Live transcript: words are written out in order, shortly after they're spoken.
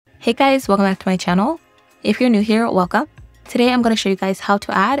Hey guys, welcome back to my channel. If you're new here, welcome. Today I'm going to show you guys how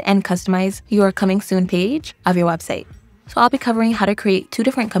to add and customize your coming soon page of your website. So I'll be covering how to create 2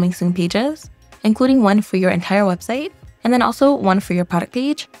 different coming soon pages, including one for your entire website, and then also one for your product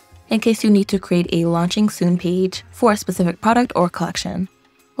page, in case you need to create a launching soon page for a specific product or collection.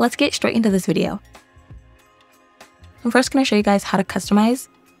 Let's get straight into this video. I'm first going to show you guys how to customize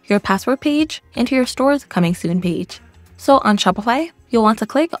your password page into your store's coming soon page. So on Shopify, you'll want to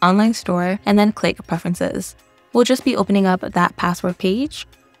click Online Store and then click Preferences. We'll just be opening up that password page.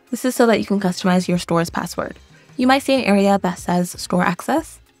 This is so that you can customize your store's password. You might see an area that says Store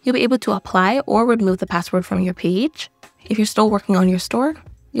Access. You'll be able to apply or remove the password from your page. If you're still working on your store,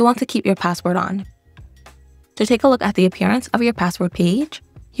 you'll want to keep your password on. To take a look at the appearance of your password page,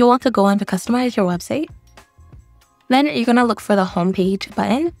 you'll want to go on to Customize your website. Then you're going to look for the Home Page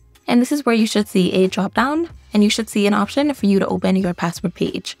button, and this is where you should see a drop-down, and you should see an option for you to open your password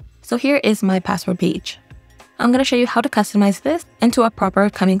page. So here is my password page. I'm going to show you how to customize this into a proper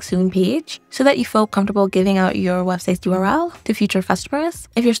coming soon page so that you feel comfortable giving out your website's URL to future customers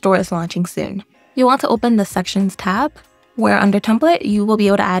if your store is launching soon. You'll want to open the Sections tab, where under Template, you will be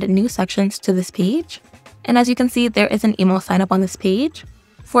able to add new sections to this page. And as you can see, there is an email sign up on this page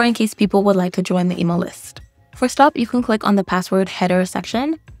for in case people would like to join the email list. First up, you can click on the password header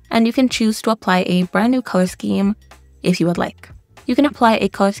section, and you can choose to apply a brand new color scheme if you would like. You can apply a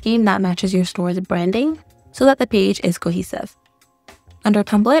color scheme that matches your store's branding so that the page is cohesive. Under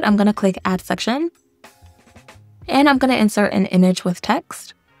Template, I'm going to click Add Section, and I'm going to insert an image with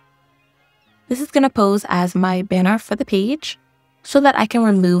text. This is going to pose as my banner for the page so that I can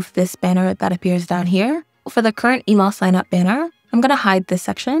remove this banner that appears down here. For the current email sign up banner, I'm going to hide this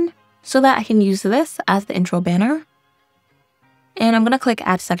section so that I can use this as the intro banner. And I'm going to click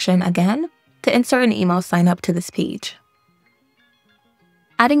Add Section again to insert an email sign up to this page.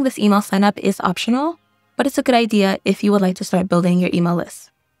 Adding this email sign up is optional, but it's a good idea if you would like to start building your email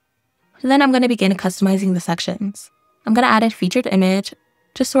list. Then I'm going to begin customizing the sections. I'm going to add a featured image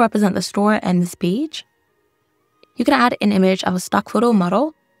just to represent the store and this page. You can add an image of a stock photo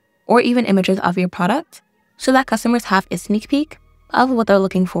model or even images of your product so that customers have a sneak peek of what they're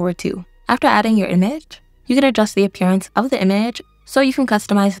looking forward to. After adding your image, you can adjust the appearance of the image so you can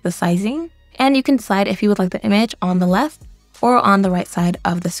customize the sizing, and you can decide if you would like the image on the left or on the right side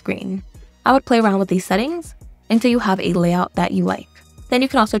of the screen. I would play around with these settings until you have a layout that you like. Then you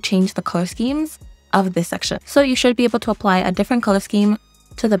can also change the color schemes of this section. So you should be able to apply a different color scheme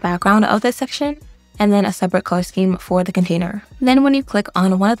to the background of this section and then a separate color scheme for the container. Then when you click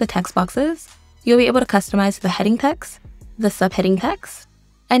on one of the text boxes, you'll be able to customize the heading text, the subheading text,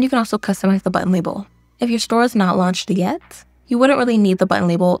 and you can also customize the button label. If your store is not launched yet, you wouldn't really need the button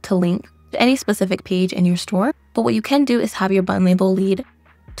label to link to any specific page in your store, but what you can do is have your button label lead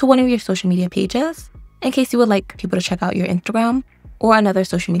to one of your social media pages in case you would like people to check out your Instagram or another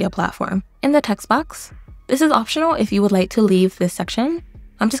social media platform. In the text box, this is optional if you would like to leave this section.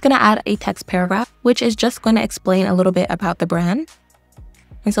 I'm just going to add a text paragraph, which is just going to explain a little bit about the brand.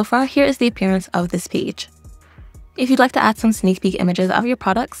 And so far, here is the appearance of this page. If you'd like to add some sneak peek images of your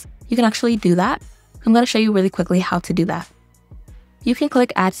products, you can actually do that. I'm going to show you really quickly how to do that. You can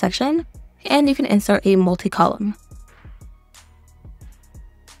click Add Section, and you can insert a multi-column.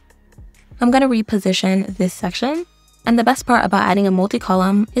 I'm going to reposition this section, and the best part about adding a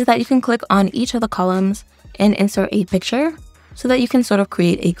multi-column is that you can click on each of the columns and insert a picture so that you can sort of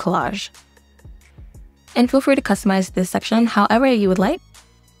create a collage. And feel free to customize this section however you would like.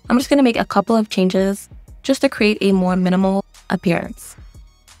 I'm just going to make a couple of changes just to create a more minimal appearance.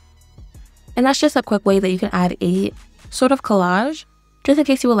 And that's just a quick way that you can add a sort of collage, just in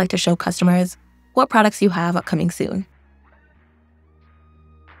case you would like to show customers what products you have coming soon.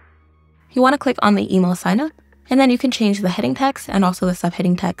 You want to click on the email sign up, and then you can change the heading text and also the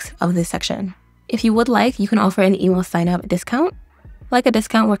subheading text of this section. If you would like, you can offer an email sign up discount, like a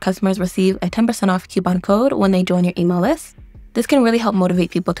discount where customers receive a 10% off coupon code when they join your email list. This can really help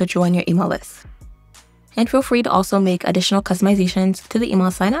motivate people to join your email list. And feel free to also make additional customizations to the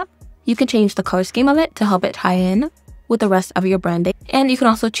email sign up. You can change the color scheme of it to help it tie in with the rest of your branding. And you can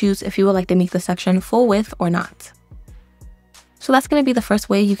also choose if you would like to make the section full width or not. So that's going to be the first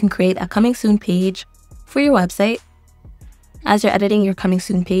way you can create a coming soon page for your website. As you're editing your coming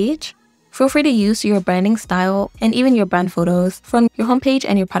soon page, feel free to use your branding style and even your brand photos from your homepage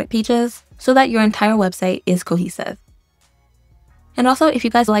and your product pages so that your entire website is cohesive. And also, if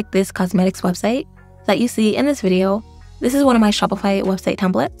you guys like this cosmetics website that you see in this video, this is one of my Shopify website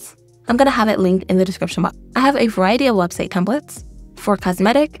templates. I'm going to have it linked in the description box. I have a variety of website templates for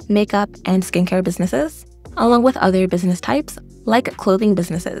cosmetic, makeup, and skincare businesses, along with other business types like clothing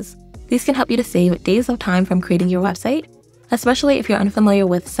businesses. These can help you to save days of time from creating your website, especially if you're unfamiliar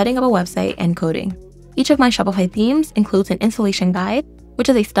with setting up a website and coding. Each of my Shopify themes includes an installation guide, which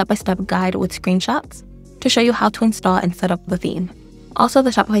is a step-by-step guide with screenshots to show you how to install and set up the theme. Also, the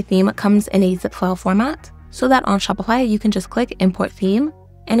Shopify theme comes in a zip file format, so that on Shopify you can just click Import Theme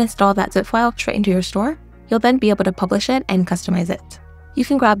and install that zip file straight into your store. You'll then be able to publish it and customize it. You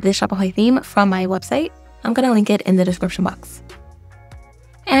can grab this Shopify theme from my website. I'm going to link it in the description box.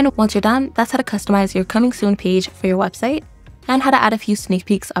 And once you're done, that's how to customize your coming soon page for your website and how to add a few sneak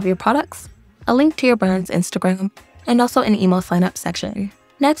peeks of your products, a link to your brand's Instagram, and also an email sign-up section.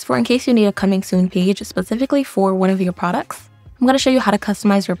 Next, for in case you need a coming soon page specifically for one of your products, I'm going to show you how to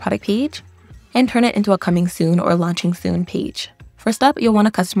customize your product page and turn it into a coming soon or launching soon page. First up, you'll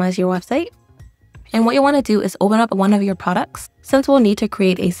want to customize your website. And what you want to do is open up one of your products, since we'll need to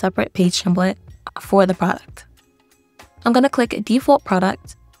create a separate page template for the product. I'm going to click Default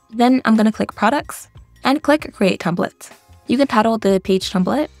Product, then I'm going to click Products, and click Create Template. You can title the page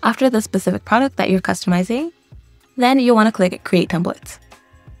template after the specific product that you're customizing. Then you'll want to click Create Template.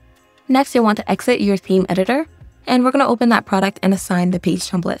 Next, you'll want to exit your theme editor, and we're going to open that product and assign the page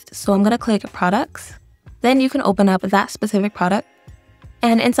template. So I'm going to click Products. Then you can open up that specific product.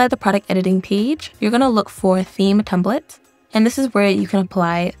 And inside the product editing page, you're going to look for Theme Template. And this is where you can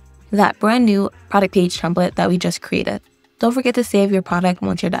apply that brand new product page template that we just created. Don't forget to save your product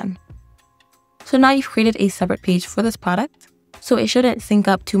once you're done. So now you've created a separate page for this product, so it shouldn't sync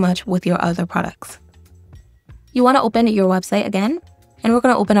up too much with your other products. You want to open your website again, and we're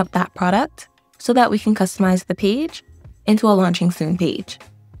going to open up that product so that we can customize the page into a launching soon page.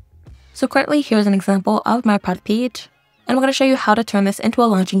 So currently, here's an example of my product page, and we're going to show you how to turn this into a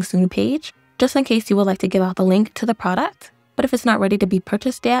launching soon page, just in case you would like to give out the link to the product. But if it's not ready to be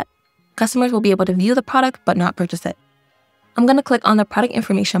purchased yet, customers will be able to view the product but not purchase it. I'm going to click on the product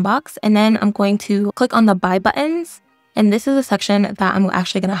information box, and then I'm going to click on the buy buttons. And this is a section that I'm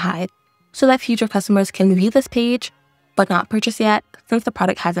actually going to hide so that future customers can view this page but not purchase yet, since the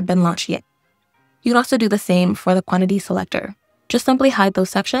product hasn't been launched yet. You can also do the same for the quantity selector. Just simply hide those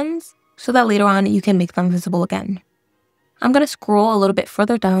sections so that later on you can make them visible again. I'm going to scroll a little bit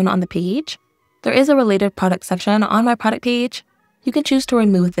further down on the page. There is a related product section on my product page. You can choose to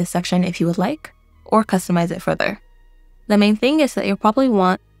remove this section if you would like, or customize it further. The main thing is that you'll probably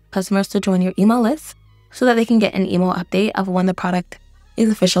want customers to join your email list so that they can get an email update of when the product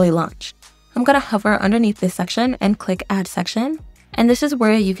is officially launched. I'm going to hover underneath this section and click Add Section. And this is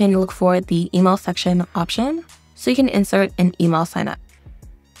where you can look for the email section option, so you can insert an email sign-up.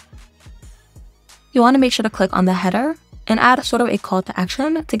 You want to make sure to click on the header and add sort of a call to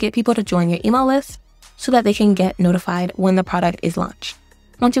action to get people to join your email list so that they can get notified when the product is launched.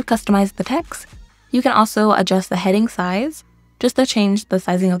 Once you've customized the text, you can also adjust the heading size just to change the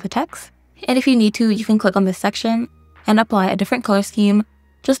sizing of the text. And if you need to, you can click on this section and apply a different color scheme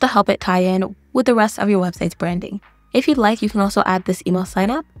just to help it tie in with the rest of your website's branding. If you'd like, you can also add this email sign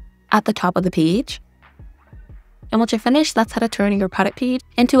up at the top of the page. And once you're finished, that's how to turn your product page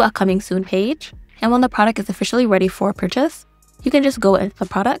into a coming soon page. And when the product is officially ready for purchase, you can just go into the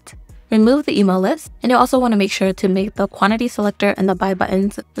product, remove the email list, and you'll also want to make sure to make the quantity selector and the buy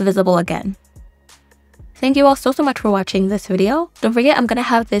buttons visible again. Thank you all so much for watching this video. Don't forget, I'm going to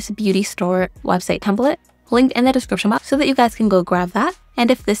have this beauty store website template linked in the description box so that you guys can go grab that. And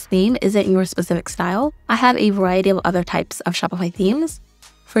if this theme isn't your specific style, I have a variety of other types of Shopify themes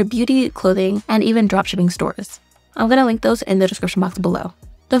for beauty, clothing, and even dropshipping stores. I'm going to link those in the description box below.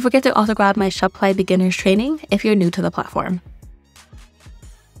 Don't forget to also grab my Shopify beginners training if you're new to the platform.